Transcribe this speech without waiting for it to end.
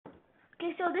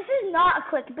Okay, so this is not a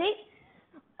clickbait.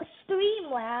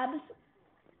 Streamlabs,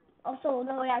 also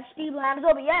no, yeah, Streamlabs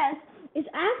OBS is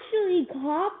actually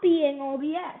copying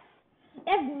OBS. It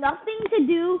has nothing to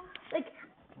do, like,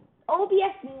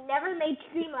 OBS never made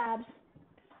Streamlabs,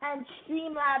 and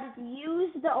Streamlabs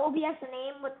used the OBS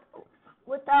name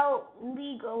without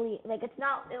legally, like, it's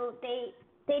not, they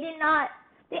did not,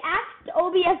 they asked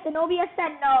OBS and OBS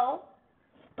said no,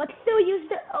 but still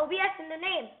used the OBS in the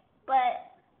name, but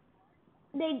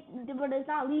it's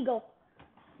not legal.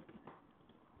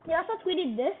 They also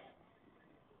tweeted this.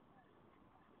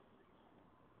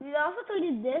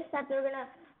 That they're gonna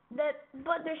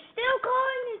but they're still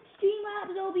calling it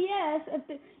Streamlabs OBS,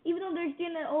 even though they're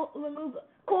gonna remove,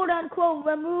 quote unquote,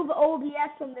 remove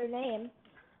OBS from their name.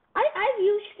 I've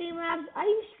used Streamlabs. I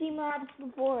used Streamlabs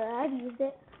before. I've used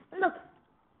it. And look,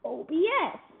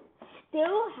 OBS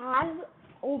still has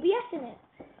OBS in it.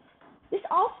 This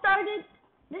all started.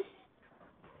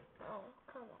 Oh,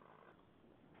 come on.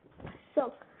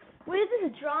 So, where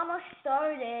this drama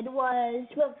started was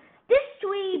from this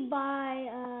tweet by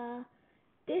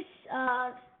this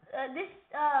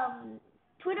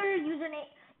Twitter username,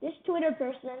 this Twitter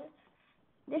person,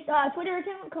 this Twitter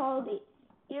account called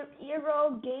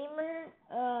Eero Gamer.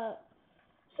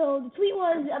 So the tweet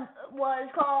was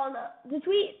called the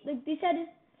tweet. Like they said,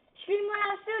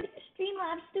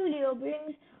 Streamlabs Studio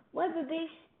brings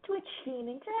web-based Twitch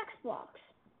streaming to Xbox.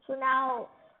 So now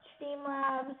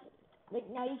Streamlabs, like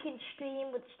now you can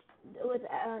stream with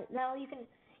now you can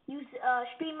use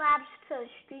Streamlabs to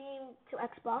stream to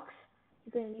Xbox.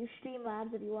 You can use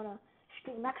Streamlabs if you wanna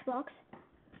stream Xbox.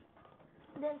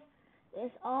 Then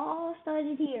this all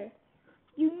started here.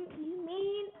 You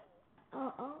made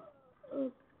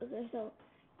okay, so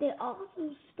they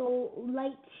also stole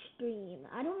Lightstream.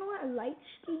 I don't know what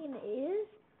Lightstream is,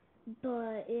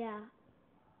 but yeah.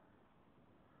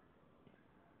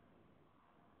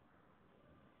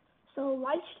 So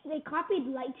they copied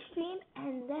Lightstream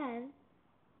and then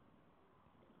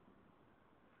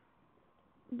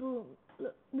boom.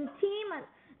 Look, the team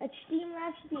at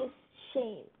Streamlabs should be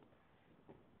ashamed.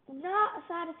 Not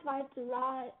satisfied to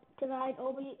ride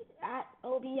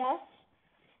OBS.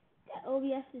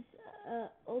 OBS is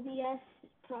OBS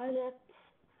project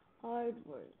hard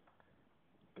work.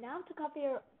 Now to copy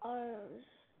ours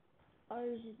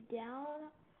down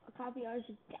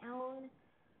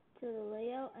to the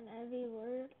layout and every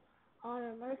word on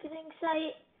our marketing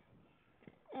site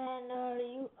and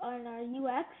our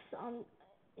UX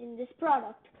in this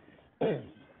product.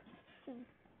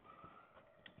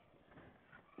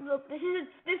 Look, this is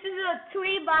a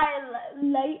tweet by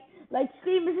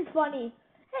Lightstream. This is funny.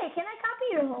 Hey, can I copy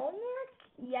your homework?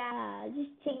 Yeah,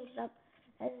 just change it up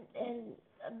and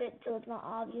a bit so it's not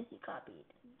obvious you copied.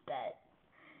 Bet.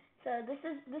 So this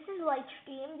is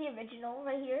Lightstream, the original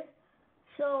right here.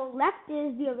 So left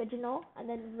is the original, and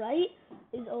then right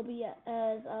is OBS,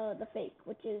 the fake,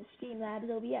 which is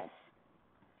Streamlabs OBS.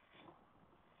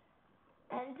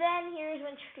 And then here's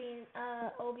when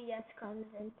OBS comes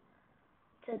in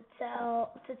to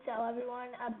tell everyone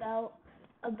about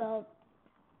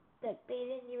that they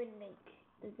didn't even make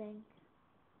the thing.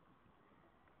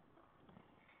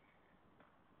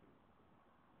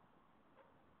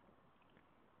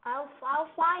 I'll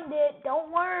find it.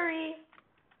 Don't worry.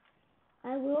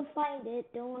 I will find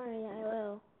it. Don't worry. I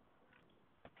will.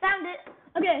 Found it.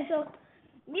 Okay, so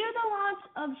near the launch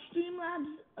of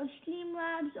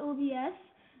Streamlabs OBS,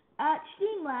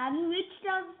 Streamlabs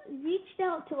reached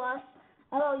out to us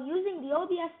about using the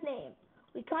OBS name.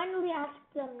 We kindly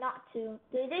asked them not to.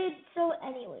 They did so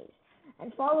anyways,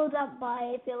 and followed up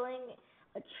by filling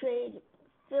a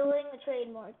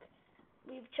trademark.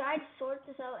 We've tried to sort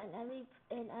this out in every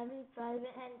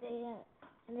private, and they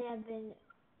have been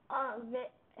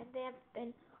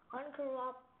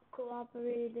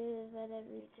uncooperative at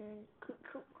every turn.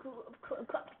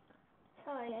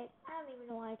 Sorry, I don't even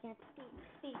know why I can't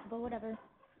speak, but whatever.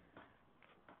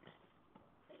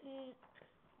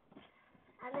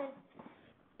 And then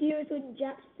here's when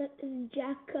Jack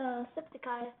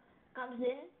Septiceye comes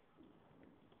in.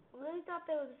 Really thought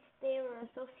they were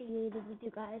associated with you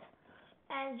guys,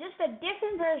 and just a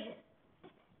different version.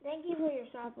 Thank you for your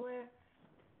software.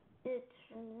 It's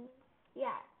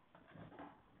yeah.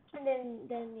 And then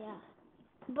yeah.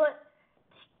 But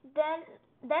then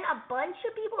a bunch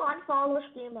of people unfollow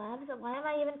Streamlabs. And why am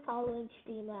I even following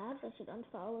Streamlabs? I should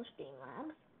unfollow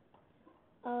Streamlabs.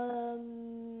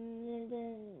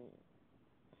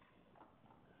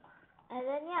 And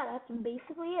then yeah, that's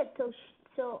basically it.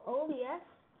 So OBS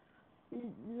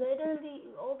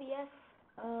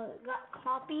got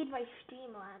copied by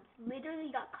Streamlabs.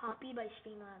 Literally got copied by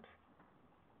Streamlabs.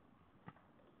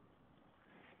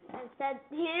 and said,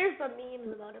 here's some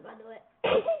memes about it, by the way.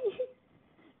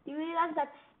 Do you realize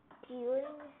that stealing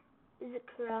is a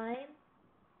crime?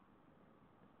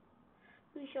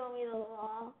 Please show me the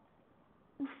law.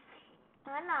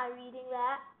 I'm not reading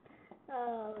that.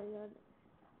 Oh my god.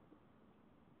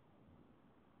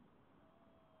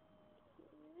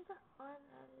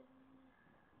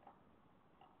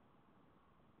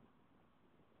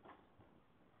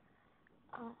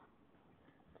 Oh.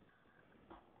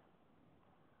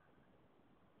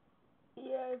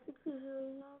 Yeah, I think this is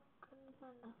not couldn't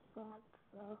find the font,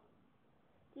 so.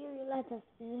 Do you realize that's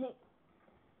it?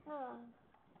 Oh.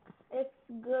 It's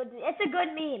good. It's a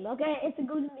good meme, okay? It's a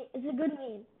good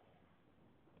meme.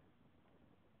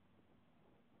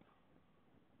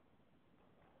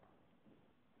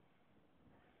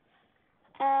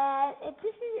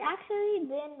 This has actually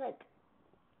been like,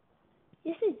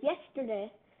 this is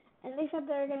yesterday, and they said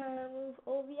they're gonna remove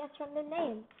OBS from the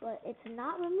name, but it's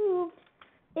not removed.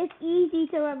 It's easy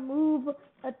to remove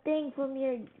a thing from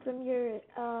your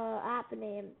app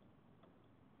name.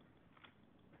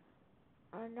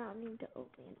 I not mean to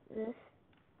open this.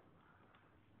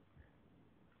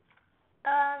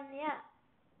 Yeah.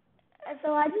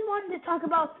 So I just wanted to talk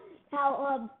about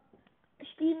how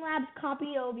Streamlabs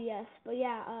copied OBS. But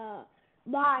yeah,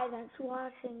 bye. Thanks for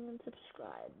watching and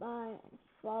subscribe. Bye. And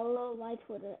follow my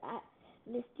Twitter at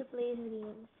Mr. Plays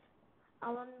Games.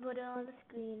 I'm gonna put it on the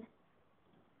screen.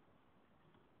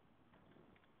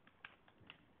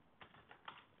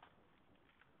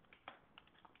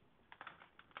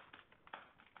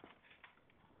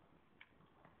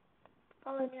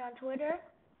 Follow me on Twitter.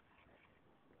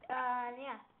 And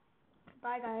yeah.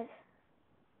 Bye guys.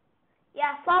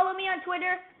 Yeah, follow me on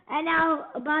Twitter. And now,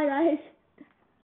 bye guys.